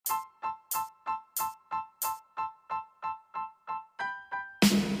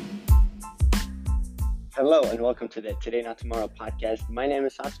Hello and welcome to the Today Not Tomorrow podcast. My name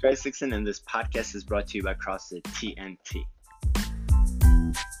is Oscar Isaacson and this podcast is brought to you by CrossFit TNT.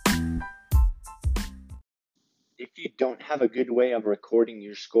 If you don't have a good way of recording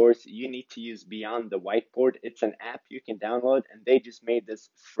your scores, you need to use Beyond the Whiteboard. It's an app you can download and they just made this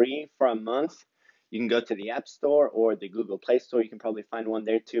free for a month. You can go to the App Store or the Google Play Store. You can probably find one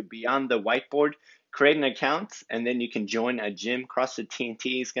there too. Beyond the Whiteboard, create an account and then you can join a gym. CrossFit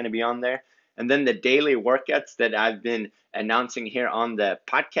TNT is going to be on there. And then the daily workouts that I've been announcing here on the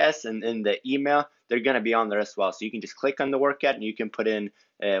podcast and in the email, they're going to be on there as well. So you can just click on the workout and you can put in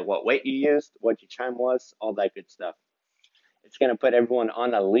what weight you used, what your time was, all that good stuff. It's going to put everyone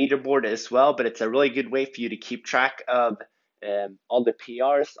on a leaderboard as well, but it's a really good way for you to keep track of all the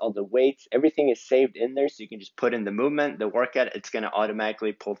PRs, all the weights, everything is saved in there. So you can just put in the movement, the workout, it's going to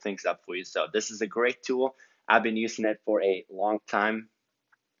automatically pull things up for you. So this is a great tool. I've been using it for a long time.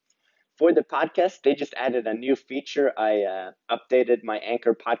 For the podcast, they just added a new feature. I updated my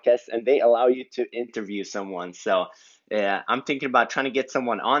Anchor podcast and they allow you to interview someone. So I'm thinking about trying to get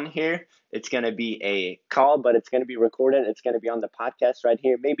someone on here. It's going to be a call, but it's going to be recorded. It's going to be on the podcast right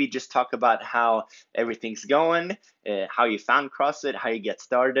here. Maybe just talk about how everything's going, how you found CrossFit, how you get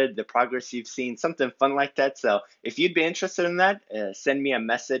started, the progress you've seen, something fun like that. So if you'd be interested in that, send me a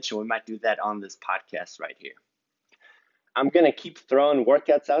message and we might do that on this podcast right here. I'm going to keep throwing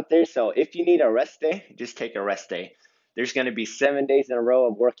workouts out there. So if you need a rest day, just take a rest day. There's going to be 7 days in a row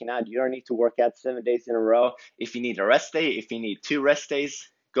of working out. You don't need to work out 7 days in a row. If you need a rest day, if you need 2 rest days,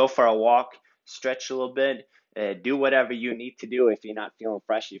 go for a walk, stretch a little bit, do whatever you need to do if you're not feeling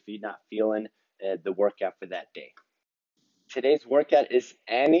fresh, if you're not feeling the workout for that day. Today's workout is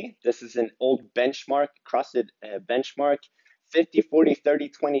Annie. This is an old benchmark, CrossFit benchmark, 50, 40, 30,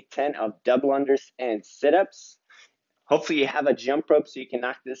 20, 10 of double unders and sit-ups. Hopefully you have a jump rope so you can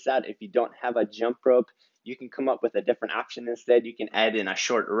knock this out. If you don't have a jump rope, you can come up with a different option instead. You can add in a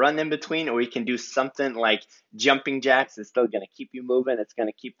short run in between, or you can do something like jumping jacks. It's still going to keep you moving. It's going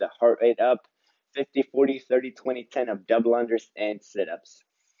to keep the heart rate up. 50, 40, 30, 20, 10 of double unders and sit-ups.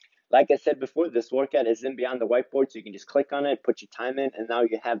 Like I said before, this workout is in Beyond the Whiteboard, so you can just click on it, put your time in, and now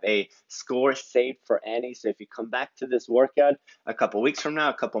you have a score saved for Annie. So if you come back to this workout a couple weeks from now,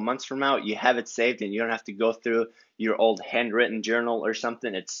 a couple months from now, you have it saved and you don't have to go through your old handwritten journal or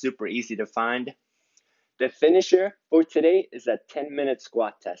something. It's super easy to find. The finisher for today is a 10-minute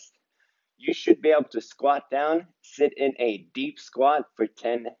squat test. You should be able to squat down, sit in a deep squat for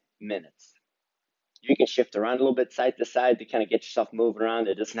 10 minutes. You can shift around a little bit side to side to kind of get yourself moving around.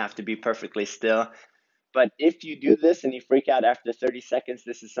 It doesn't have to be perfectly still. But if you do this and you freak out after 30 seconds,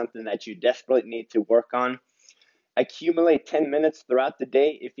 this is something that you desperately need to work on. Accumulate 10 minutes throughout the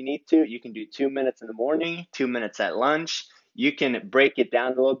day if you need to. You can do 2 minutes in the morning, 2 minutes at lunch. You can break it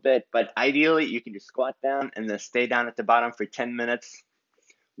down a little bit, but ideally you can just squat down and then stay down at the bottom for 10 minutes.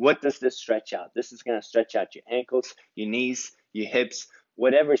 What does this stretch out? This is going to stretch out your ankles, your knees, your hips.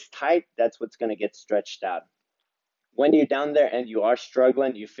 Whatever's tight, that's what's going to get stretched out. When you're down there and you are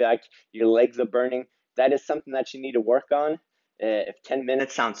struggling, you feel like your legs are burning, that is something that you need to work on. If 10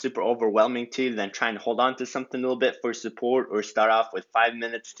 minutes sounds super overwhelming to you, then try and hold on to something a little bit for support, or start off with 5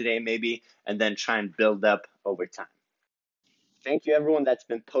 minutes today maybe, and then try and build up over time. Thank you everyone that's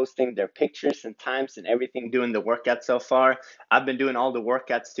been posting their pictures and times and everything doing the workout so far. I've been doing all the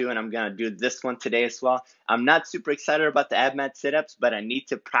workouts too, and I'm going to do this one today as well. I'm not super excited about the ab mat sit-ups, but I need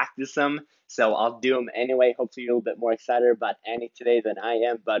to practice them, so I'll do them anyway. Hopefully you're a little bit more excited about Annie today than I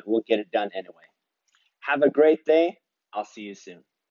am, but we'll get it done anyway. Have a great day. I'll see you soon.